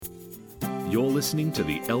You're listening to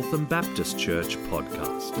the Eltham Baptist Church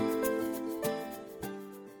podcast.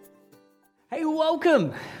 Hey,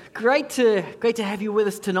 welcome. Great to have you with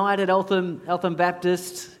us tonight at Eltham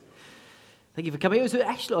Baptist. Thank you for coming. I was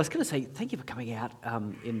going to say thank you for coming out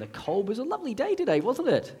in the cold. It was a lovely day today, wasn't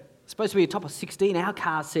it? Supposed to be a top of 16. Our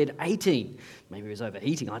car said 18. Maybe it was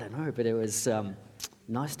overheating. I don't know, but it was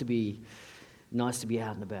nice to be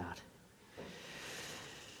out and about.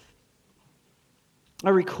 I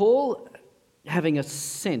recall having a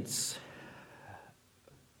sense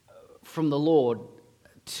from the Lord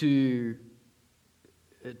to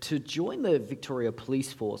join the Victoria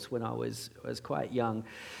Police Force when I was quite young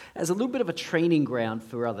as a little bit of a training ground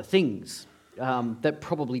for other things that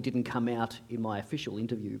probably didn't come out in my official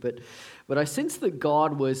interview. But I sensed that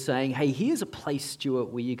God was saying, hey, here's a place, Stewart,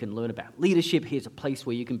 where you can learn about leadership. Here's a place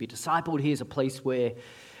where you can be discipled. Here's a place where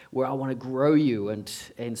I want to grow you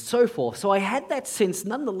and so forth. So I had that sense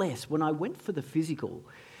nonetheless when I went for the physical.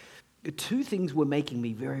 Two things were making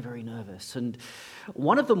me very, very nervous. And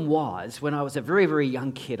one of them was when I was a very, very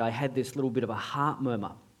young kid, I had this little bit of a heart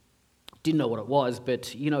murmur. Didn't know what it was,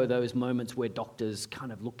 but you know those moments where doctors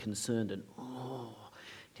kind of look concerned and,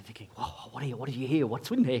 you're thinking, whoa, what do you hear? What's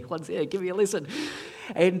in there? What's there? Give me a listen.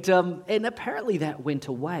 And apparently that went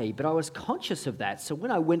away, but I was conscious of that. So when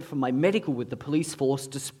I went for my medical with the police force,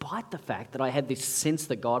 despite the fact that I had this sense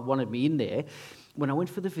that God wanted me in there, when I went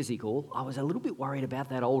for the physical, I was a little bit worried about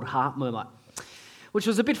that old heart murmur, which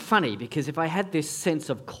was a bit funny because if I had this sense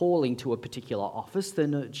of calling to a particular office,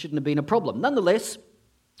 then it shouldn't have been a problem. Nonetheless,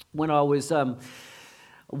 when I was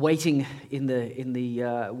waiting in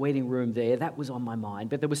the waiting room there, that was on my mind.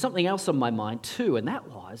 But there was something else on my mind too, and that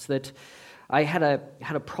was that I had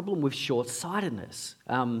a problem with short-sightedness.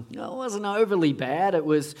 It wasn't overly bad. It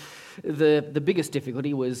was the biggest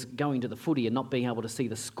difficulty was going to the footy and not being able to see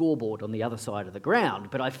the scoreboard on the other side of the ground.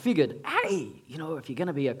 But I figured, hey, if you're going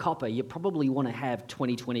to be a copper, you probably want to have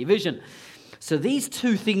 20/20 vision. So these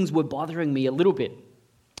two things were bothering me a little bit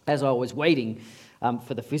as I was waiting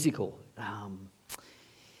for the physical.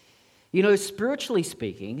 Spiritually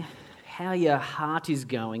speaking, how your heart is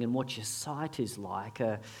going and what your sight is like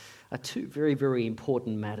are two very, very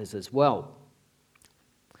important matters as well.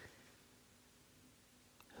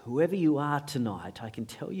 Whoever you are tonight, I can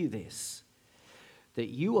tell you this, that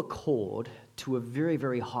you are called to a very,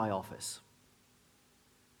 very high office.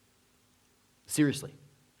 Seriously,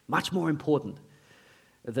 much more important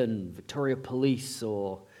than Victoria Police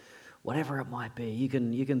or whatever it might be. You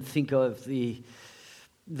can think of the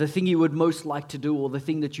thing you would most like to do or the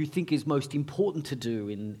thing that you think is most important to do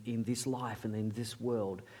in this life and in this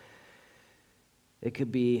world. It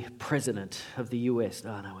could be president of the US.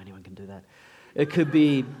 Oh, no, anyone can do that. It could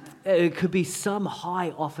be some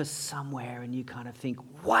high office somewhere, and you kind of think,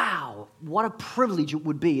 wow, what a privilege it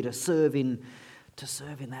would be to serve in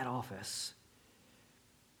that office.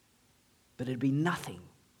 But it'd be nothing,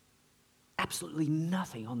 absolutely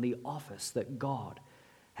nothing on the office that God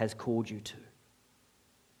has called you to.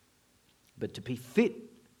 But to be fit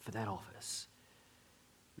for that office,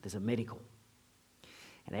 there's a medical.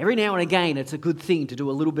 And every now and again, it's a good thing to do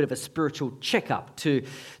a little bit of a spiritual checkup, to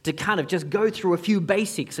kind of just go through a few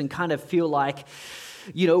basics and kind of feel like,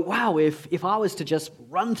 wow, if I was to just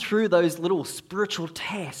run through those little spiritual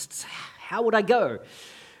tests, how would I go?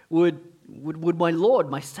 Would my Lord,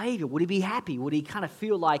 my Savior, would he be happy? Would he kind of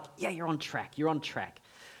feel like, yeah, you're on track.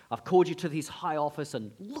 I've called you to this high office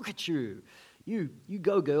and look at you. You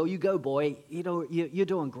go, girl, you go, boy. You're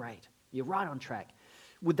doing great. You're right on track.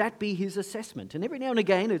 Would that be his assessment? And every now and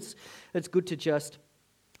again, it's good to just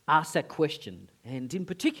ask that question. And in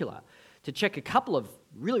particular, to check a couple of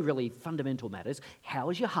really, really fundamental matters.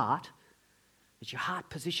 How is your heart? Is your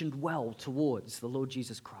heart positioned well towards the Lord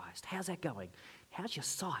Jesus Christ? How's that going? How's your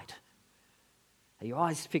sight? Are your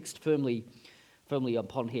eyes fixed firmly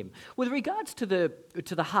upon him? With regards to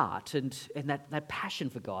the heart and that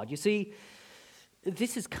passion for God, you see,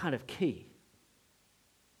 this is kind of key.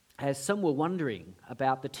 As some were wondering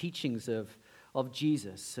about the teachings of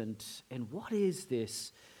Jesus and what is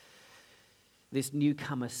this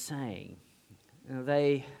newcomer saying,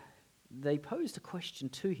 they posed a question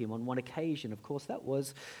to him on one occasion. Of course, that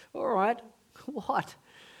was, all right, what?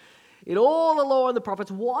 In all the law and the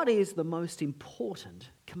prophets, what is the most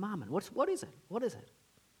important commandment? What is it? What is it?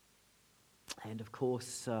 And of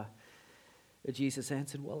course, Jesus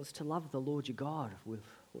answered, well, it's to love the Lord your God with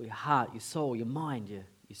all your heart, your soul, your mind, your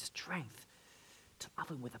strength. To love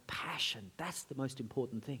him with a passion. That's the most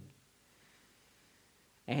important thing.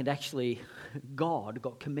 And actually, God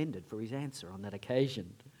got commended for his answer on that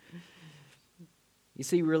occasion. You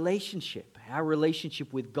see, our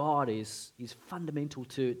relationship with God is fundamental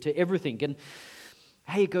to everything. And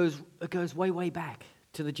hey, it goes way, way back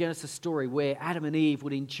to the Genesis story where Adam and Eve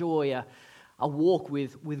would enjoy a walk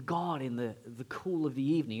with God in the cool of the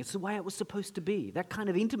evening. It's the way it was supposed to be. That kind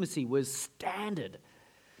of intimacy was standard.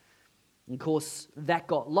 And of course, that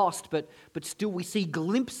got lost, but still we see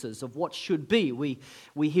glimpses of what should be.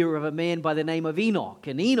 We hear of a man by the name of Enoch,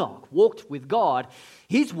 and Enoch walked with God.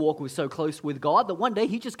 His walk was so close with God that one day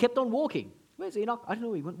he just kept on walking. Where's Enoch? I don't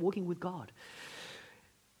know, he went walking with God.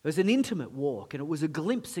 It was an intimate walk, and it was a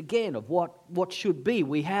glimpse again of what should be.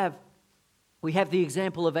 We have the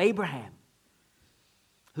example of Abraham,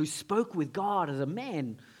 who spoke with God as a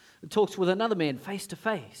man and talks with another man face to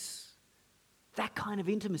face. That kind of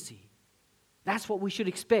intimacy. That's what we should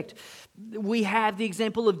expect. We have the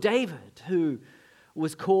example of David, who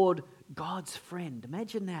was called God's friend.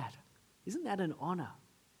 Imagine that. Isn't that an honor?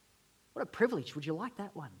 What a privilege. Would you like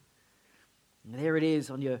that one? And there it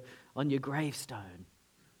is on your gravestone.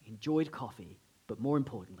 Enjoyed coffee, but more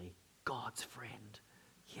importantly, God's friend.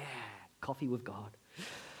 Yeah, coffee with God.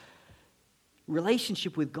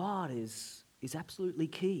 Relationship with God is absolutely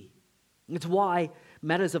key. It's why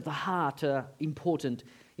matters of the heart are important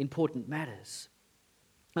matters.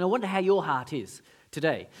 And I wonder how your heart is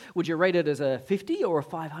today. Would you rate it as a 50 or a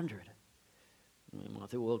 500? I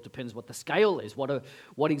think, well, it depends what the scale is.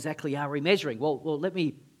 What exactly are we measuring? Well, let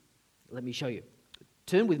me show you.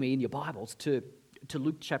 Turn with me in your Bibles to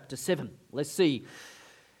Luke chapter 7. Let's see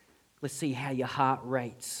how your heart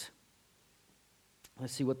rates.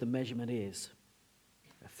 Let's see what the measurement is.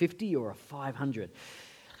 A 50 or a 500.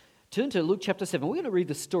 Turn to Luke chapter 7. We're going to read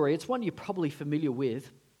the story. It's one you're probably familiar with.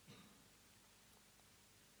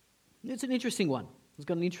 It's an interesting one. It's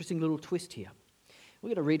got an interesting little twist here. We're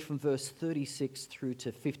going to read from verse 36 through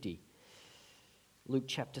to 50. Luke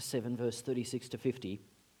chapter 7, verse 36 to 50.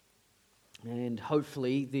 And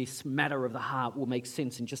hopefully this matter of the heart will make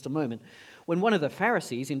sense in just a moment. When one of the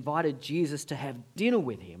Pharisees invited Jesus to have dinner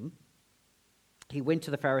with him, he went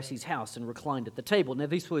to the Pharisee's house and reclined at the table. Now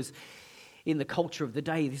this was, in the culture of the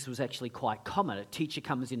day, this was actually quite common. A teacher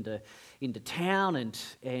comes into town and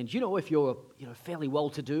if you're fairly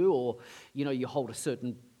well-to-do or you hold a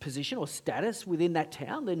certain position or status within that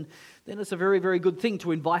town, then it's a very, very good thing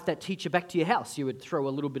to invite that teacher back to your house. You would throw a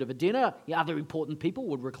little bit of a dinner. Other important people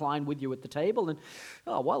would recline with you at the table. And,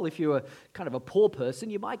 if you were kind of a poor person,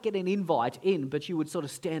 you might get an invite in, but you would sort of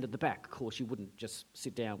stand at the back. Of course, you wouldn't just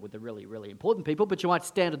sit down with the really, really important people, but you might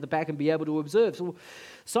stand at the back and be able to observe. So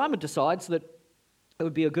Simon decides that it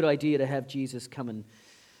would be a good idea to have Jesus come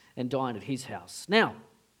and dine at his house. Now,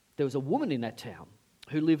 there was a woman in that town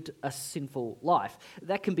who lived a sinful life.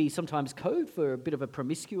 That can be sometimes code for a bit of a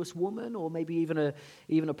promiscuous woman or maybe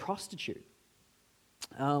even a prostitute.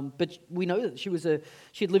 But we know that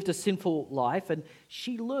she'd lived a sinful life, and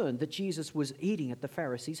she learned that Jesus was eating at the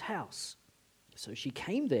Pharisee's house. So she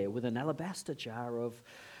came there with an alabaster jar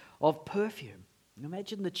of perfume.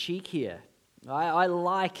 Imagine the cheek here. I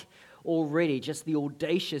like already just the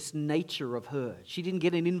audacious nature of her. She didn't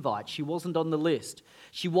get an invite. She wasn't on the list.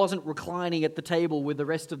 She wasn't reclining at the table with the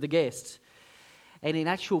rest of the guests. And in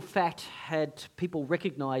actual fact, had people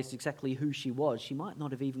recognized exactly who she was, she might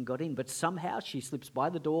not have even got in. But somehow she slips by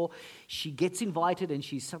the door, she gets invited, and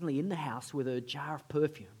she's suddenly in the house with her jar of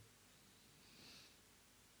perfume.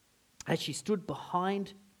 As she stood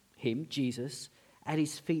behind him, Jesus, at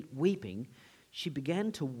his feet weeping, she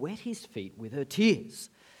began to wet his feet with her tears.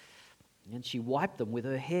 And she wiped them with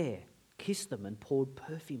her hair, kissed them, and poured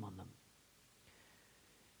perfume on them.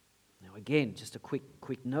 Now again, just a quick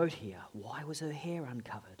note here. Why was her hair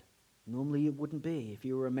uncovered? Normally it wouldn't be. If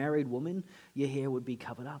you were a married woman, your hair would be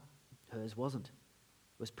covered up. Hers wasn't.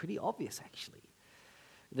 It was pretty obvious, actually,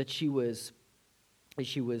 that she was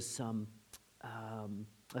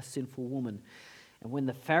a sinful woman. And when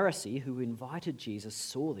the Pharisee who invited Jesus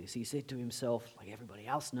saw this, he said to himself, like everybody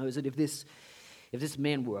else knows it, if this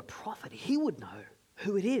man were a prophet, he would know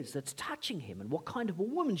who it is that's touching him and what kind of a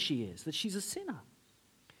woman she is, that she's a sinner.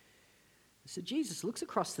 So Jesus looks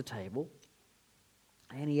across the table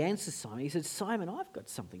and he answers Simon. He said, Simon, I've got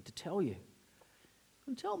something to tell you.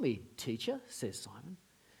 And tell me, teacher, says Simon.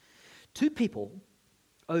 2 people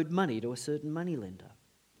owed money to a certain moneylender.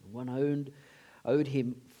 One owed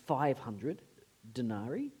him 500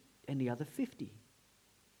 denarii and the other 50.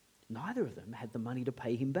 Neither of them had the money to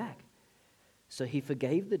pay him back. So he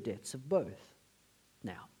forgave the debts of both.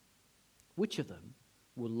 Now, which of them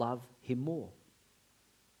will love him more?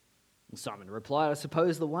 And Simon replied, I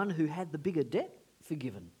suppose the one who had the bigger debt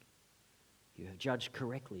forgiven. You have judged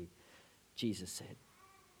correctly, Jesus said.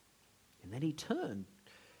 And then he turned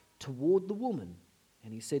toward the woman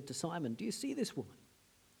And he said to Simon, "Do you see this woman?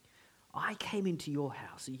 I came into your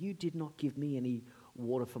house, and you did not give me any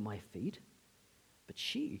water for my feet, but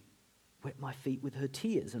she wet my feet with her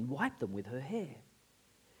tears and wiped them with her hair.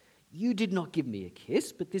 You did not give me a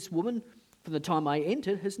kiss, but this woman, from the time I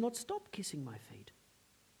entered, has not stopped kissing my feet.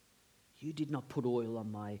 You did not put oil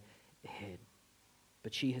on my head,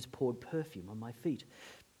 but she has poured perfume on my feet.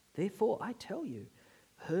 Therefore, I tell you,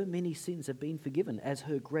 her many sins have been forgiven, as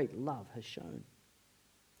her great love has shown.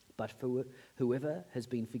 But for whoever has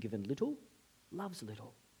been forgiven little, loves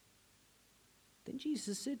little." Then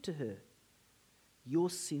Jesus said to her, "Your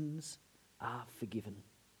sins are forgiven."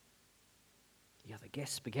 The other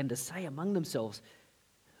guests began to say among themselves,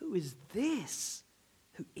 "Who is this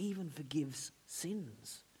who even forgives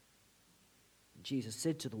sins?" And Jesus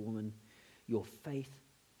said to the woman, "Your faith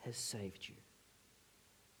has saved you.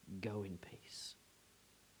 Go in peace."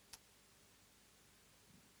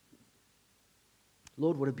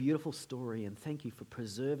 Lord, what a beautiful story, and thank you for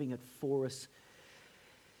preserving it for us,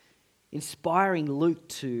 inspiring Luke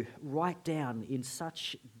to write down in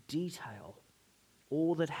such detail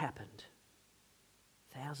all that happened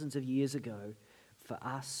thousands of years ago for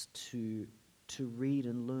us to read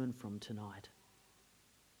and learn from tonight.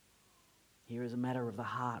 Here is a matter of the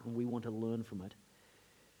heart, and we want to learn from it.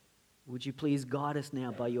 Would you please guide us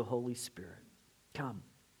now by your Holy Spirit? Come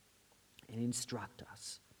and instruct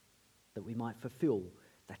us, that we might fulfill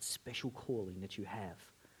that special calling that you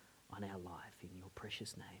have on our life, in your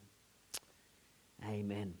precious name.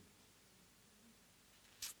 Amen.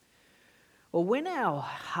 Well, when our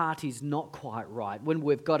heart is not quite right, when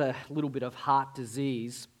we've got a little bit of heart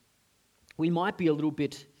disease, we might be a little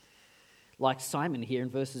bit like Simon here in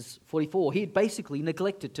verses 44. He had basically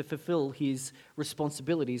neglected to fulfill his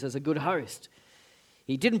responsibilities as a good host.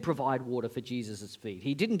 He didn't provide water for Jesus' feet.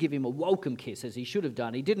 He didn't give him a welcome kiss as he should have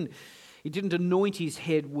done. He didn't anoint his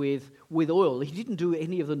head with oil. He didn't do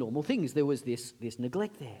any of the normal things. There was this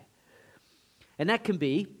neglect there. And that can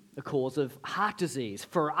be a cause of heart disease.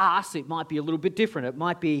 For us, it might be a little bit different. It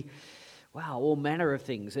might be, all manner of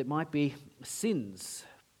things. It might be sins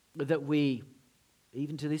that we,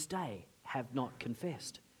 even to this day, have not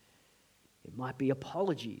confessed. It might be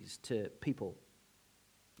apologies to people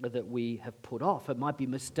that we have put off. It might be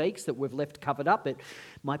mistakes that we've left covered up. It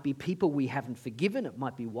might be people we haven't forgiven. It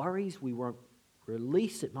might be worries we won't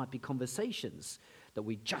release. It might be conversations that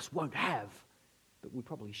we just won't have, but we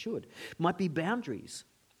probably should. It might be boundaries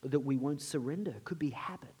that we won't surrender. It could be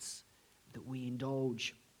habits that we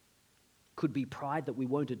indulge. It could be pride that we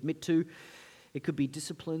won't admit to. It could be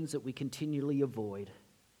disciplines that we continually avoid.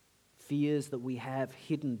 Fears that we have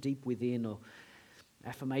hidden deep within, or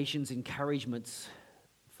affirmations, encouragements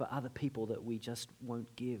for other people that we just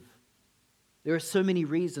won't give. There are so many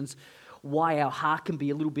reasons why our heart can be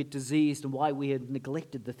a little bit diseased and why we have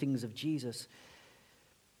neglected the things of Jesus.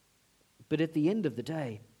 But at the end of the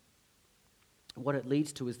day, what it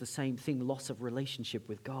leads to is the same thing: loss of relationship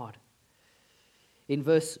with God. In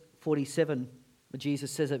verse 47,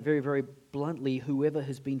 Jesus says it very, very bluntly: "Whoever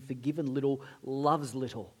has been forgiven little loves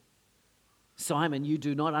little." Simon, you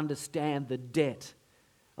do not understand the debt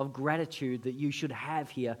of gratitude that you should have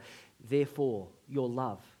here. Therefore, your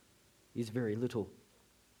love is very little.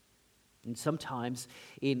 And sometimes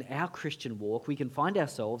in our Christian walk, we can find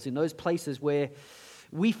ourselves in those places where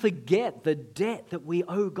we forget the debt that we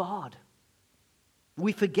owe God.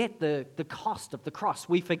 We forget the cost of the cross.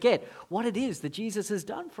 We forget what it is that Jesus has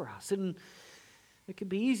done for us. And it can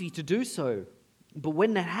be easy to do so. But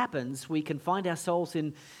when that happens, we can find ourselves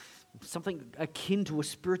in something akin to a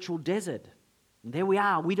spiritual desert. And there we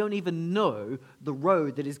are. We don't even know the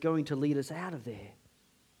road that is going to lead us out of there.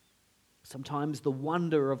 Sometimes the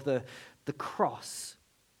wonder of the cross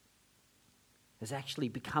has actually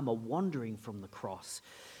become a wandering from the cross.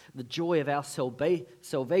 The joy of our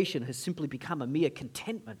salvation has simply become a mere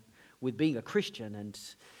contentment with being a Christian,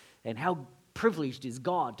 and how privileged is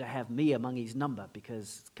God to have me among his number,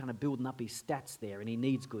 because it's kind of building up his stats there, and he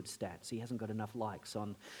needs good stats. He hasn't got enough likes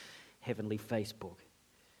on heavenly Facebook.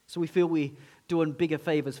 So we feel we're doing bigger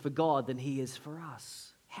favors for God than he is for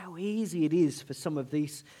us. How easy it is for some of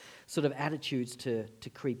these sort of attitudes to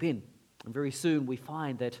creep in. And very soon we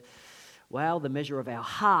find that, the measure of our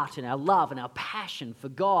heart and our love and our passion for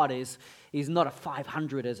God is not a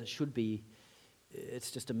 500 as it should be.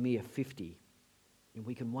 It's just a mere 50. And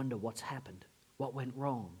we can wonder what's happened. What went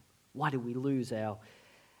wrong? Why did we lose our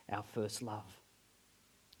first love?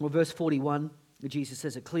 Well, verse 41, Jesus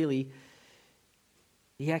says it clearly.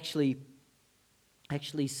 He actually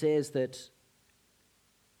says that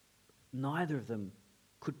neither of them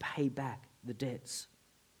could pay back the debts.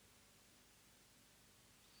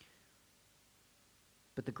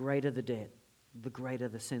 But the greater the debt, the greater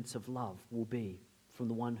the sense of love will be from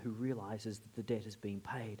the one who realizes that the debt has been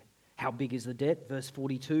paid. How big is the debt? Verse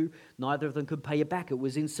 42, neither of them could pay it back. It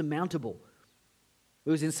was insurmountable. It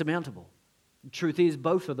was insurmountable. The truth is,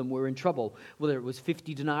 both of them were in trouble. Whether it was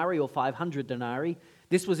 50 denarii or 500 denarii,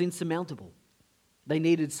 this was insurmountable. They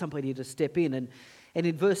needed somebody to step in. And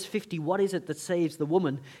in verse 50, what is it that saves the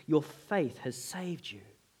woman? Your faith has saved you.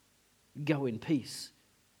 Go in peace.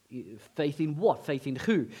 Faith in what? Faith in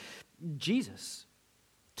who? Jesus,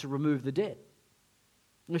 to remove the debt.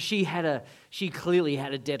 She clearly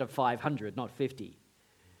had a debt of 500, not 50.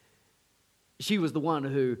 She was the one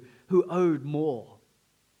who owed more.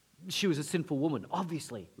 She was a sinful woman,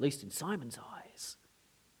 obviously, at least in Simon's eyes.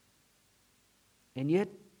 And yet,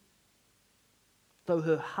 though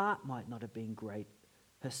her heart might not have been great,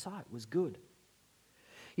 her sight was good.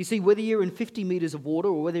 You see, whether you're in 50 meters of water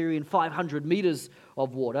or whether you're in 500 meters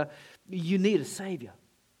of water, you need a Savior.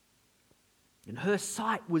 And her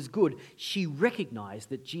sight was good. She recognized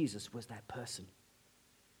that Jesus was that person.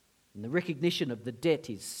 And the recognition of the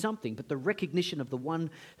debt is something, but the recognition of the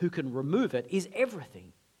one who can remove it is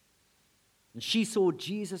everything. And she saw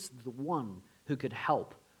Jesus, the one who could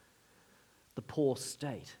help the poor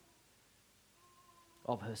state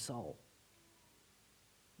of her soul.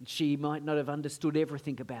 She might not have understood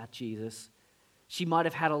everything about Jesus. She might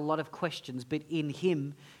have had a lot of questions, but in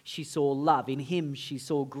him she saw love. In him she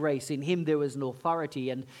saw grace. In him there was an authority,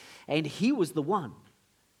 and he was the one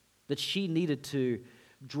that she needed to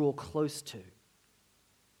draw close to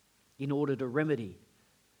in order to remedy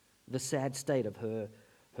the sad state of her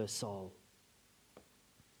soul.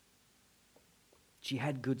 She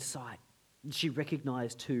had good sight. She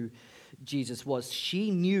recognized who Jesus was.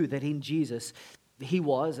 She knew that in Jesus, he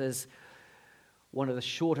was, as one of the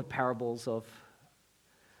shorter parables of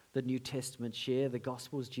the New Testament share, the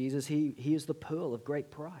Gospels, Jesus, he is the pearl of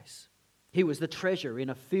great price. He was the treasure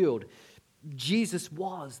in a field. Jesus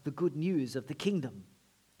was the good news of the kingdom.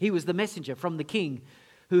 He was the messenger from the king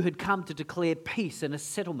who had come to declare peace and a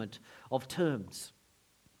settlement of terms.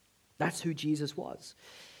 That's who Jesus was.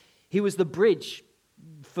 He was the bridge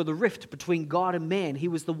for the rift between God and man. He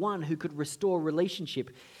was the one who could restore relationship.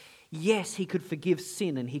 Yes, he could forgive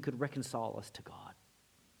sin and he could reconcile us to God.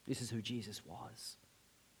 This is who Jesus was.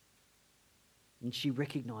 And she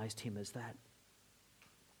recognized him as that.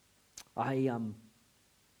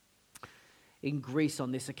 In Greece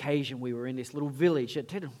on this occasion, we were in this little village.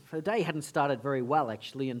 The day hadn't started very well,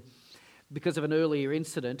 actually, and because of an earlier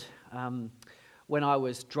incident, when I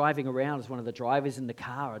was driving around as one of the drivers in the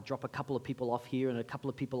car, I'd drop a couple of people off here and a couple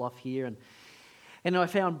of people off here, and I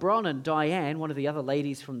found Bron and Diane, one of the other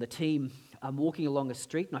ladies from the team, walking along a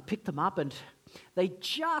street, and I picked them up, and they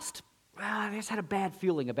just had a bad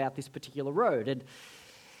feeling about this particular road.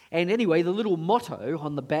 And anyway, the little motto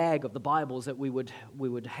on the bag of the Bibles that we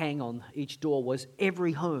would hang on each door was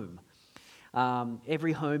every home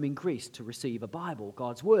in Greece to receive a Bible,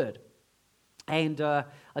 God's Word. And I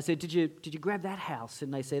said, did you grab that house?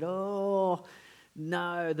 And they said, oh,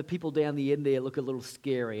 no, the people down the end there look a little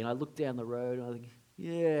scary. And I looked down the road and I think,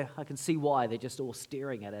 yeah, I can see why. They're just all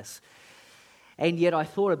staring at us. And yet I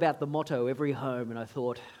thought about the motto, every home, and I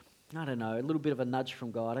thought, I don't know, a little bit of a nudge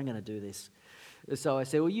from God, I'm going to do this. So I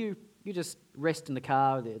said, well, you just rest in the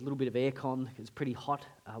car, a little bit of aircon, it's pretty hot,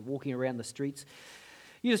 walking around the streets.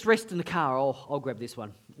 You just rest in the car, I'll grab this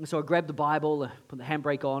one. And so I grabbed the Bible, put the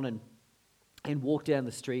handbrake on, and walked down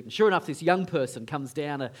the street. And sure enough, this young person comes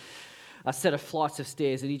down a set of flights of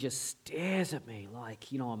stairs, and he just stares at me like,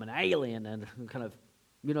 I'm an alien, and kind of,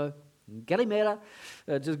 Galimera,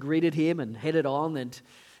 just greeted him and headed on, and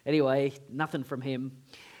anyway, nothing from him.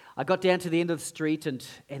 I got down to the end of the street, and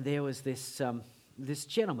there was this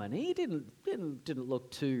gentleman. He didn't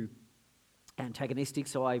look too antagonistic,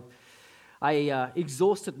 so I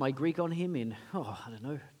exhausted my Greek on him in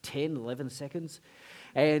 10, 11 seconds.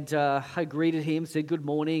 And I greeted him, said good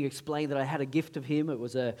morning, explained that I had a gift of him. It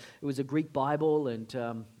was a Greek Bible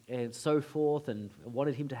and so forth, and I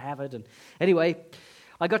wanted him to have it. And anyway,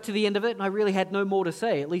 I got to the end of it, and I really had no more to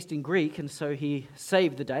say, at least in Greek. And so he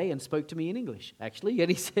saved the day and spoke to me in English, actually.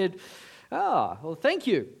 And he said, well, thank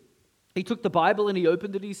you. He took the Bible and he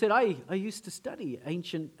opened it. And he said, I used to study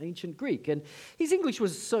ancient Greek. And his English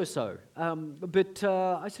was so-so. But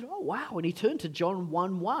I said, oh, wow. And he turned to John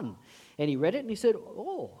 1:1. And he read it and he said,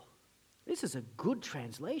 oh, this is a good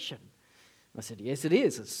translation. I said, yes, it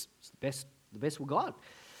is. It's the best we got.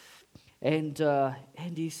 And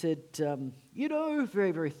he said,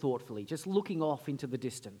 very, very thoughtfully, just looking off into the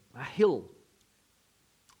distance, a hill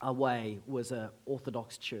away was an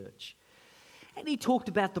Orthodox church. And he talked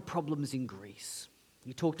about the problems in Greece.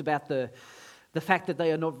 He talked about the the fact that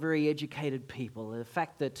they are not very educated people, the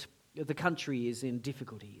fact that the country is in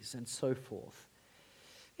difficulties and so forth.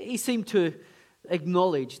 He seemed to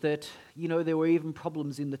acknowledge that, there were even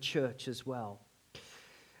problems in the church as well.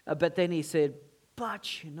 But then he said, but,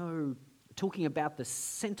 talking about the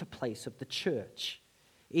center place of the church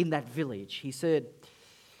in that village, he said,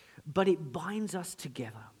 but it binds us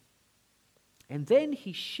together. And then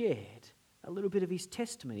he shared a little bit of his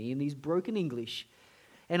testimony in his broken English.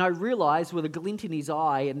 And I realized with a glint in his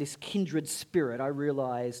eye and this kindred spirit, I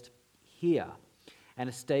realized here,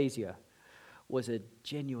 Anastasia was a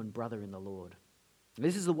genuine brother in the Lord.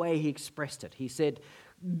 This is the way he expressed it. He said,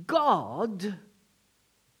 God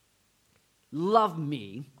loved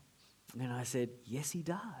me. And I said, yes, he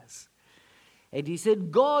does. And he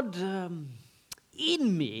said, God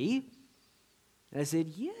in me. And I said,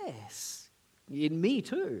 yes, in me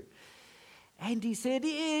too. And he said,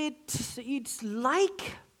 it's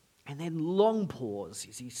like, and then long pause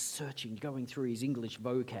as he's searching, going through his English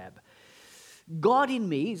vocab. God in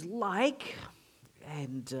me is like,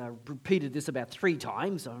 and repeated this about 3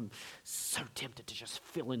 times. I'm so tempted to just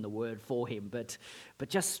fill in the word for him, but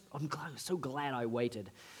just, I'm so glad I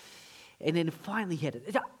waited. And then finally he had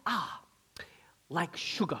it, like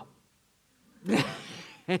sugar.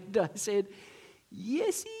 And I said,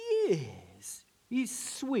 yes, he is. He's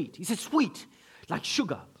sweet. He said, sweet, like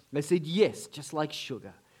sugar. I said, yes, just like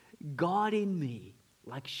sugar. God in me,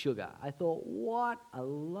 like sugar. I thought, what a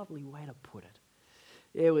lovely way to put it.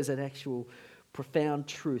 It was an actual profound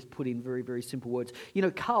truth put in very, very simple words.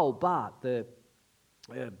 Karl Barth, the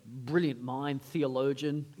brilliant mind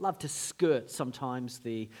theologian, loved to skirt sometimes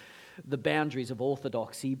the boundaries of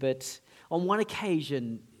orthodoxy, but on one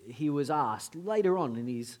occasion he was asked, later on in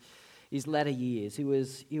his latter years, he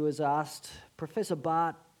was asked, Professor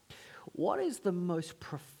Barth, what is the most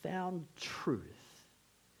profound truth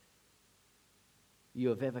you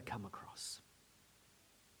have ever come across?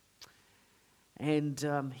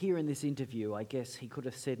 And here in this interview, I guess he could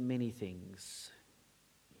have said many things.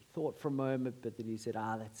 He thought for a moment, but then he said,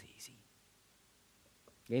 that's easy.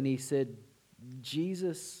 And he said,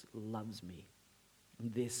 Jesus loves me.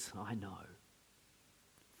 This I know,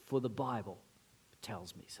 for the Bible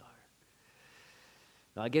tells me so.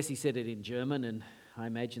 Now, I guess he said it in German, and I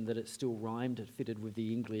imagine that it still rhymed, it fitted with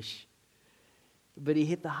the English. But he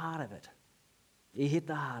hit the heart of it. He hit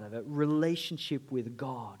the heart of it. Relationship with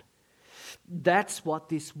God. That's what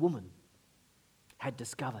this woman had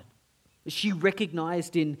discovered. She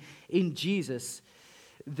recognized in Jesus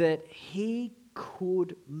that he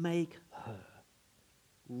could make her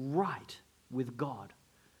right with God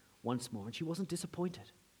once more, and she wasn't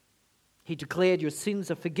disappointed. He declared, your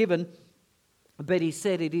sins are forgiven, but he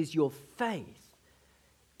said, it is your faith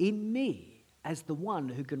in me as the one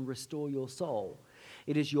who can restore your soul.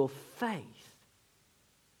 It is your faith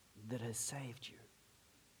that has saved you.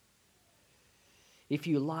 If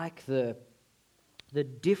you like the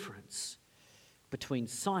difference between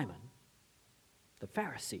Simon, the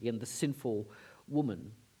Pharisee, and the sinful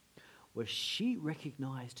woman, was she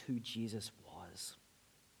recognized who Jesus was.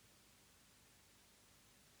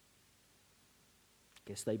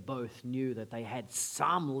 Guess they both knew that they had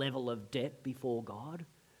some level of debt before God.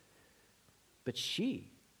 But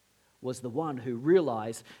she was the one who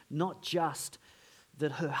realized not just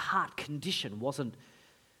that her heart condition wasn't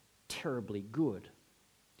terribly good.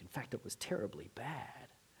 In fact, it was terribly bad.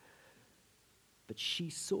 But she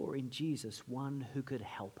saw in Jesus one who could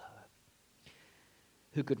help her,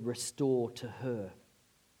 who could restore to her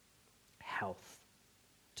health,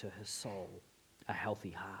 to her soul, a healthy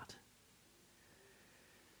heart.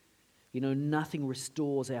 Nothing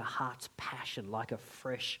restores our heart's passion like a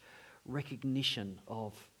fresh recognition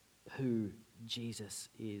of who Jesus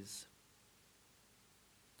is.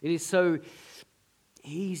 It is so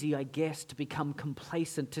easy, I guess, to become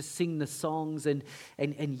complacent, to sing the songs, and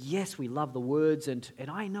yes, we love the words, and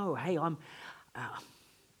I know, hey, I'm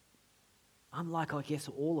like, I guess,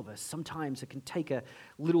 all of us. Sometimes it can take a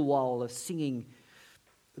little while of singing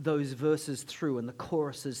those verses through and the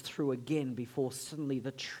choruses through again before suddenly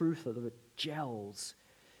the truth of it gels,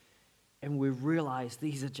 and we realize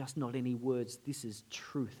these are just not any words, this is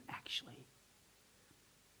truth actually.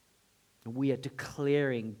 We are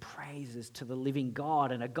declaring praises to the living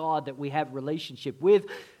God, and a God that we have relationship with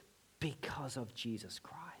because of Jesus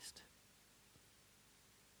Christ.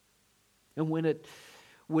 And when it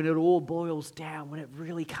all boils down, when it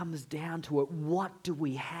really comes down to it, what do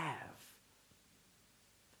we have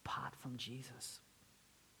apart from Jesus?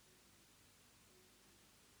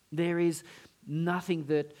 There is nothing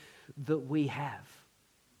that we have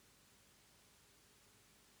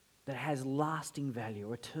that has lasting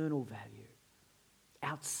value, eternal value,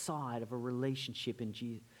 outside of a relationship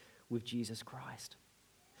with Jesus Christ.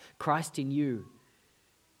 Christ in you.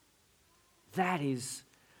 That is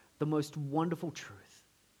the most wonderful truth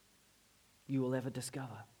you will ever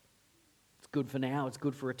discover. It's good for now, it's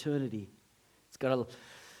good for eternity. It's got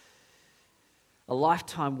a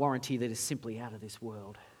lifetime warranty that is simply out of this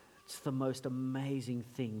world. It's the most amazing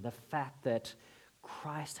thing, the fact that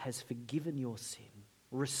Christ has forgiven your sin,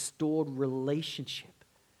 restored relationship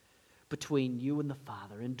between you and the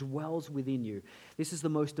Father, and dwells within you. This is the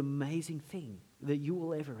most amazing thing that you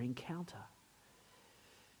will ever encounter.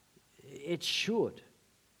 It should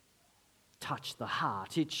touch the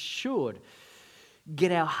heart. It should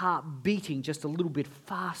get our heart beating just a little bit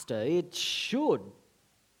faster. It should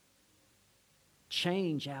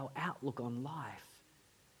change our outlook on life.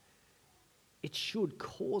 It should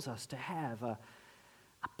cause us to have a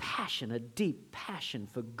passion, a deep passion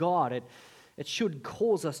for God. It should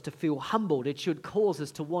cause us to feel humbled. It should cause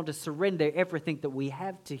us to want to surrender everything that we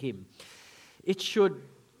have to Him. It should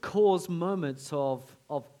cause moments of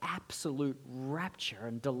absolute rapture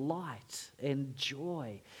and delight and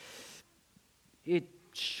joy. It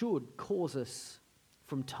should cause us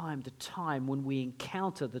from time to time, when we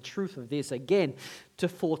encounter the truth of this again, to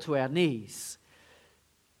fall to our knees.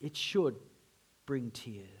 It should bring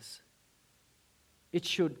tears. It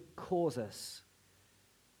should cause us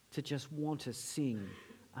to just want to sing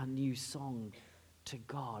a new song to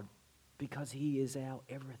God because He is our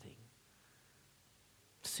everything.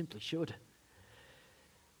 Simply should.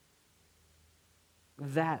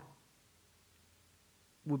 That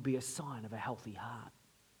would be a sign of a healthy heart.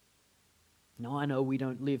 Now, I know we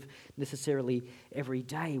don't live necessarily every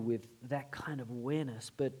day with that kind of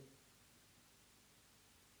awareness, but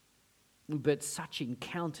such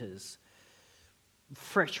encounters,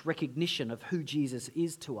 fresh recognition of who Jesus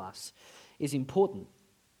is to us, is important.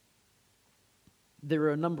 There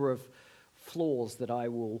are a number of flaws that I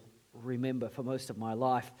will remember for most of my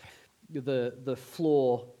life. The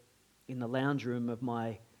floor in the lounge room of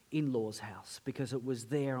my in-laws' house, because it was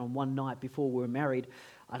there on one night before we were married.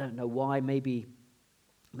 I don't know why. Maybe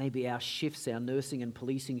our shifts, our nursing and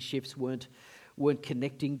policing shifts weren't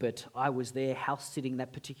connecting, but I was there house sitting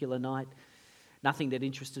that particular night. Nothing that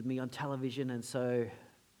interested me on television, and so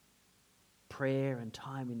prayer and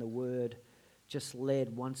time in the Word just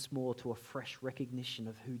led once more to a fresh recognition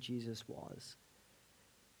of who Jesus was.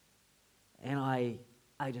 And I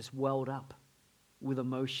just welled up with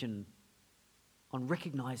emotion on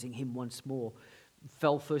recognizing Him once more.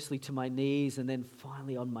 Fell firstly to my knees and then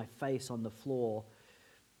finally on my face on the floor.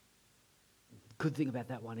 Good thing about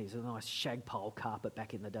that one is a nice shag pole carpet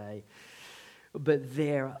back in the day. But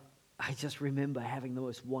there, I just remember having the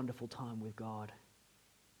most wonderful time with God.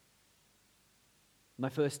 My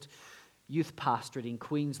first youth pastorate in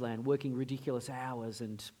Queensland, working ridiculous hours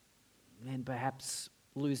and perhaps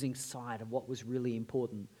losing sight of what was really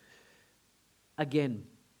important. Again,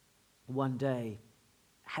 one day,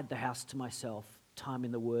 had the house to myself, time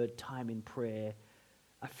in the Word, time in prayer,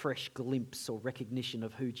 a fresh glimpse or recognition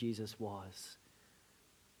of who Jesus was.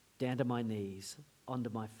 Down to my knees, onto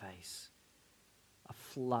my face, a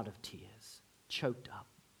flood of tears, choked up,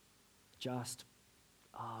 just,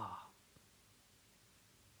 I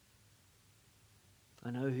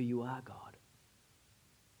know who you are, God.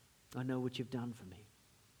 I know what you've done for me.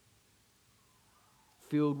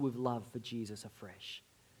 Filled with love for Jesus afresh.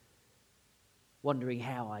 Wondering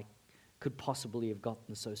how I could possibly have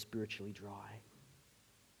gotten so spiritually dry.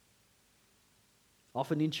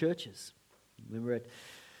 Often in churches. Remember at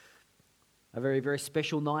a very, very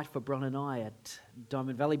special night for Bron and I at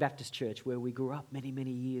Diamond Valley Baptist Church, where we grew up many,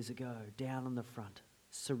 many years ago, down on the front,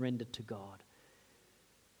 surrendered to God.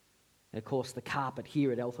 And of course, the carpet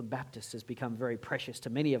here at Eltham Baptist has become very precious to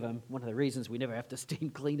many of them. One of the reasons we never have to steam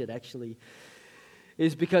clean it, actually,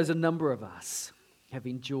 is because a number of us have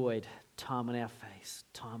enjoyed time on our face,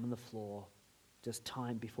 time on the floor, just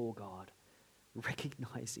time before God,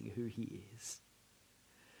 recognizing who He is.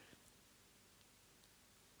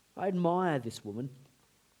 I admire this woman.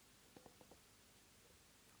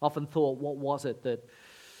 Often thought, what was it that,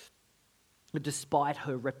 despite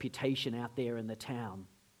her reputation out there in the town,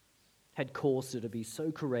 had caused her to be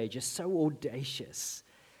so courageous, so audacious,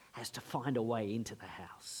 as to find a way into the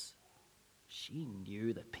house? She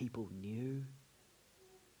knew that people knew.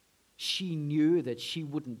 She knew that she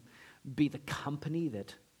wouldn't be the company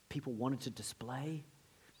that people wanted to display.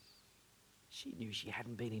 She knew she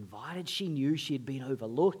hadn't been invited. She knew she had been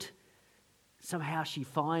overlooked. Somehow she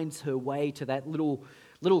finds her way to that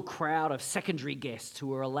little crowd of secondary guests who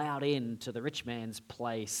were allowed in to the rich man's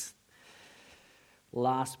place.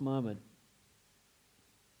 Last moment.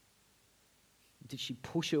 Did she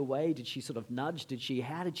push her away? Did she sort of nudge?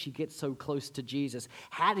 How did she get so close to Jesus?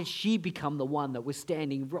 How did she become the one that was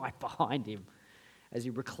standing right behind him as he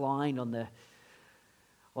reclined on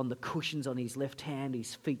the cushions on his left hand,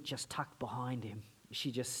 his feet just tucked behind him?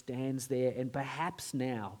 She just stands there, and perhaps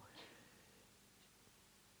now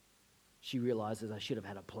she realizes, I should have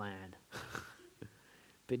had a plan.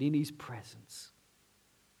 But in his presence,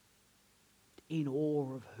 in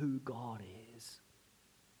awe of who God is,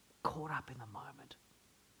 caught up in the moment,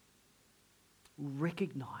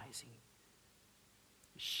 recognizing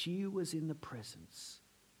she was in the presence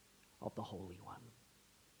of the Holy One.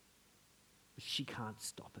 She can't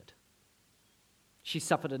stop it. She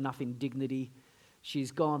suffered enough indignity.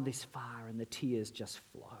 She's gone this far, and the tears just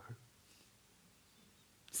flow.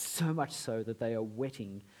 So much so that they are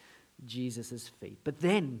wetting Jesus' feet. But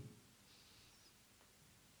then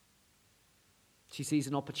she sees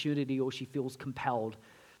an opportunity, or she feels compelled.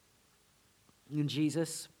 And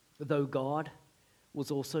Jesus, though God, was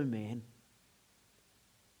also man.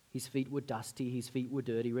 His feet were dusty, his feet were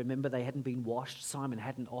dirty. Remember, they hadn't been washed. Simon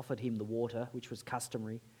hadn't offered him the water, which was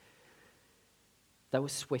customary. They were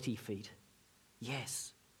sweaty feet.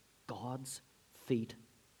 Yes, God's feet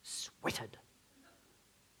sweated.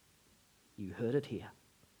 You heard it here.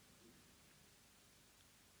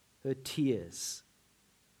 Her tears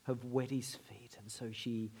have wet his feet, and so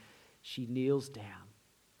she kneels down,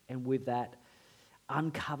 and with that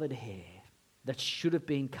uncovered hair that should have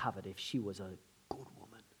been covered if she was a good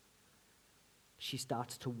woman, she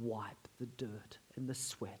starts to wipe the dirt and the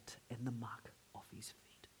sweat and the muck off his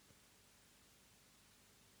feet.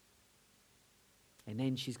 And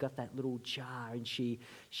then she's got that little jar, and she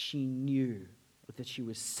knew that she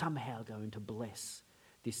was somehow going to bless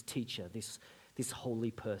this teacher, this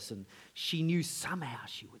holy person. She knew somehow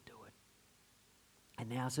she would do it. And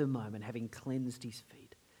now's her moment, having cleansed his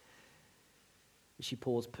feet. She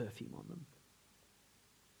pours perfume on them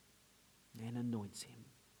and anoints him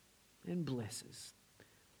and blesses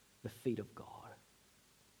the feet of God.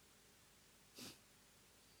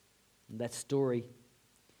 And that story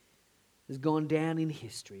has gone down in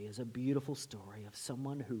history as a beautiful story of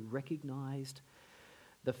someone who recognized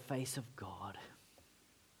the face of God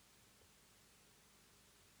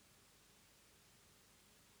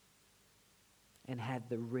and had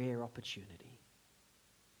the rare opportunity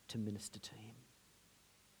to minister to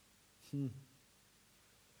him.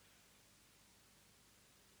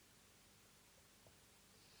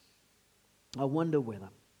 I wonder whether,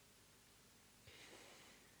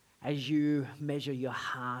 as you measure your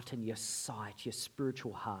heart and your sight, your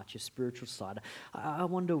spiritual heart, your spiritual side, I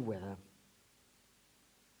wonder whether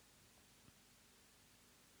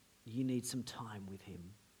you need some time with him.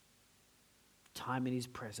 Time in his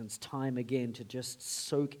presence, time again to just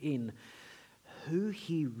soak in who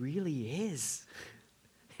he really is.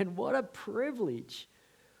 And what a privilege,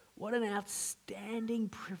 what an outstanding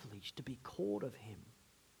privilege to be called of him.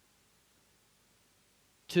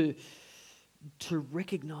 To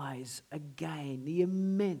recognize again the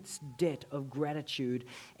immense debt of gratitude,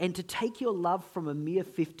 and to take your love from a mere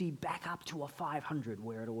 50 back up to a 500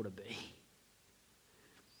 where it ought to be.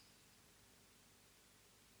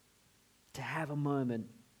 To have a moment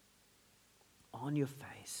on your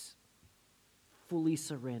face, fully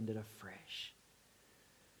surrendered afresh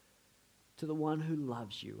to the one who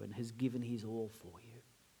loves you and has given his all for you,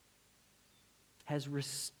 has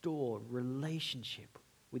restored relationship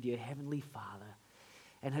with your Heavenly Father,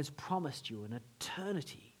 and has promised you an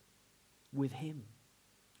eternity with him.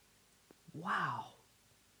 Wow.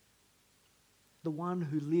 The one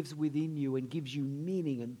who lives within you and gives you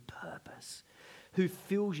meaning and purpose, who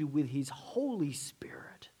fills you with his Holy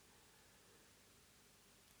Spirit,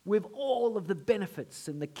 with all of the benefits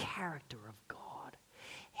and the character of God.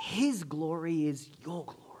 His glory is your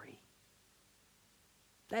glory.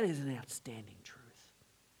 That is an outstanding truth.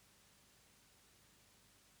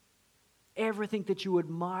 Everything that you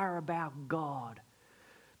admire about God,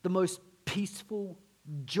 the most peaceful,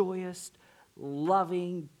 joyous,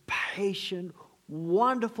 loving, patient,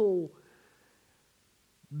 wonderful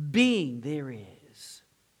being there is.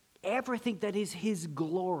 Everything that is his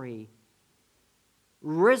glory,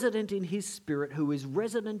 resident in his Spirit, who is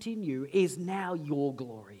resident in you, is now your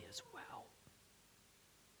glory as well.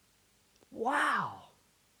 Wow.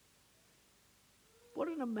 What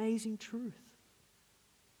an amazing truth.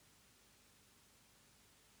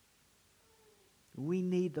 We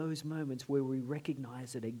need those moments where we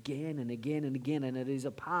recognize it again and again and again, and it is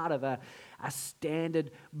a part of a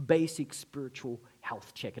standard basic spiritual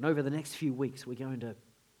health check. And over the next few weeks, we're going to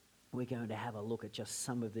have a look at just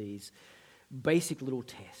some of these basic little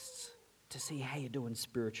tests to see how you're doing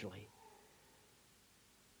spiritually.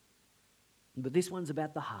 But this one's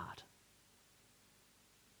about the heart.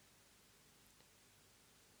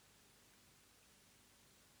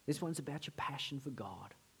 This one's about your passion for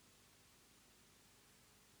God.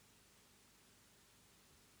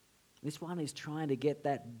 This one is trying to get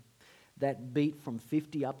that beat from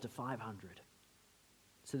 50 up to 500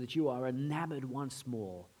 so that you are enamored once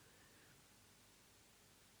more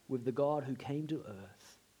with the God who came to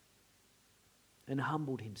earth and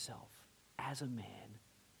humbled himself as a man.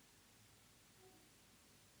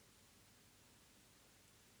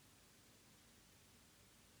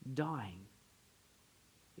 Dying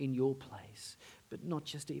in your place, but not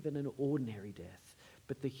just even an ordinary death,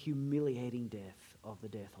 but the humiliating death of the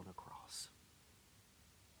death on a cross.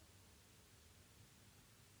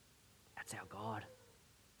 That's our God.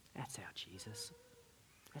 That's our Jesus.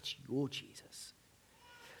 That's your Jesus.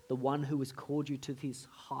 The one who has called you to his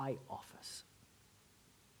high office.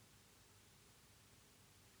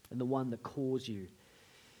 And the one that calls you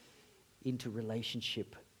into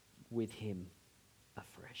relationship with him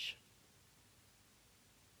afresh.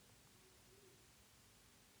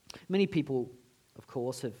 Many people, of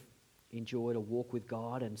course, have enjoyed a walk with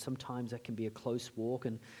God, and sometimes that can be a close walk,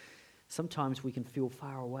 and sometimes we can feel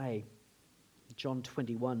far away. John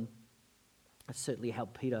 21, that's certainly how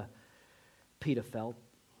Peter felt.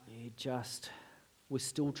 He just was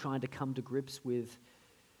still trying to come to grips with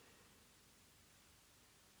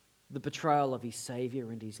the betrayal of his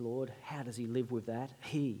Saviour and his Lord. How does he live with that?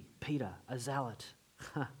 He, Peter, a zealot,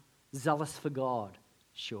 zealous for God,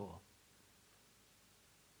 sure.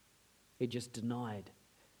 He just denied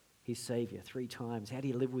his Saviour 3 times. How do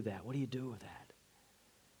you live with that? What do you do with that?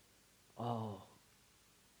 Oh,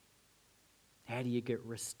 how do you get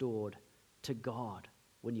restored to God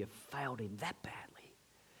when you failed him that badly?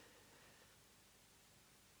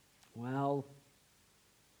 Well,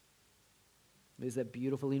 there's that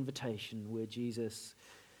beautiful invitation where Jesus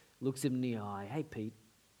looks him in the eye. Hey, Pete,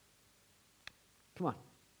 come on,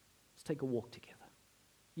 let's take a walk together.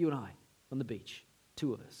 You and I on the beach,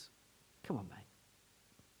 2 of us. Come on, mate.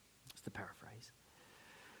 That's the paraphrase.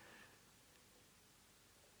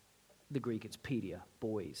 The Greek, it's pedia,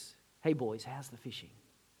 boys. Hey, boys, how's the fishing?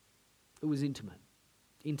 It was intimate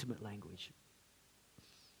language.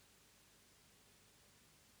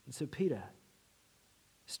 And so Peter,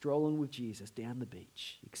 strolling with Jesus down the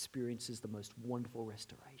beach, experiences the most wonderful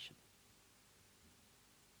restoration.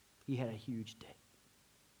 He had a huge debt.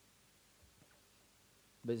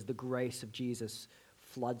 But as the grace of Jesus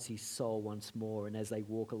floods his soul once more, and as they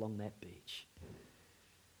walk along that beach,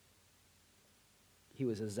 he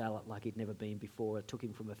was a zealot like he'd never been before. It took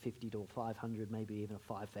him from a 50 to a 500, maybe even a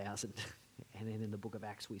 5,000. And then in the book of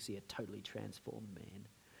Acts, we see a totally transformed man.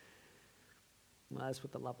 Well, that's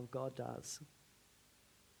what the love of God does.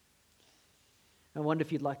 I wonder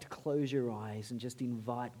if you'd like to close your eyes and just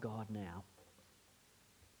invite God now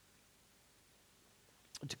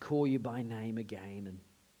to call you by name again and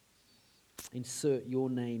insert your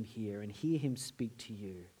name here and hear him speak to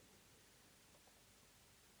you.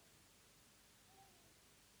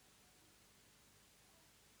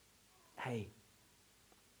 Hey,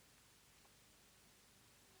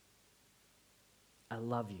 I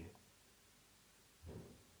love you.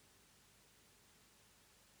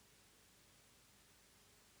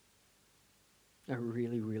 I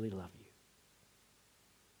really, really love you.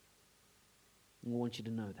 I want you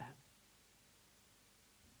to know that.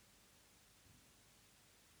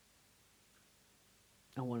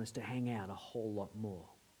 I want us to hang out a whole lot more.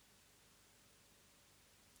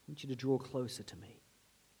 I want you to draw closer to me.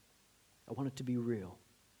 I want it to be real.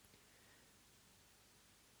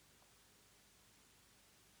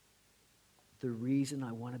 The reason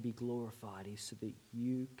I want to be glorified is so that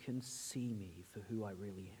you can see me for who I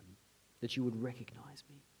really am, that you would recognize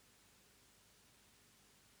me.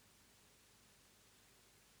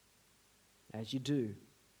 As you do,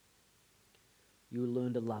 you will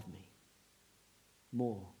learn to love me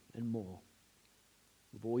more and more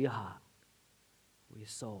with all your heart, all your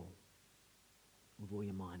soul, with all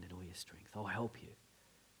your mind and all your strength. I'll help you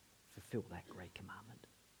fulfill that great commandment.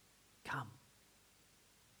 Come,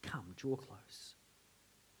 draw close.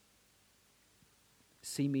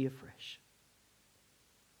 See me afresh.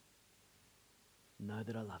 Know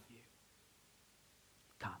that I love you.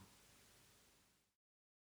 Come.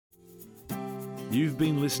 You've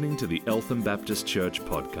been listening to the Eltham Baptist Church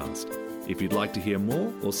podcast. If you'd like to hear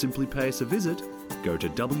more or simply pay us a visit, go to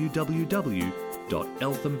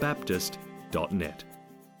www.elthambaptist.net.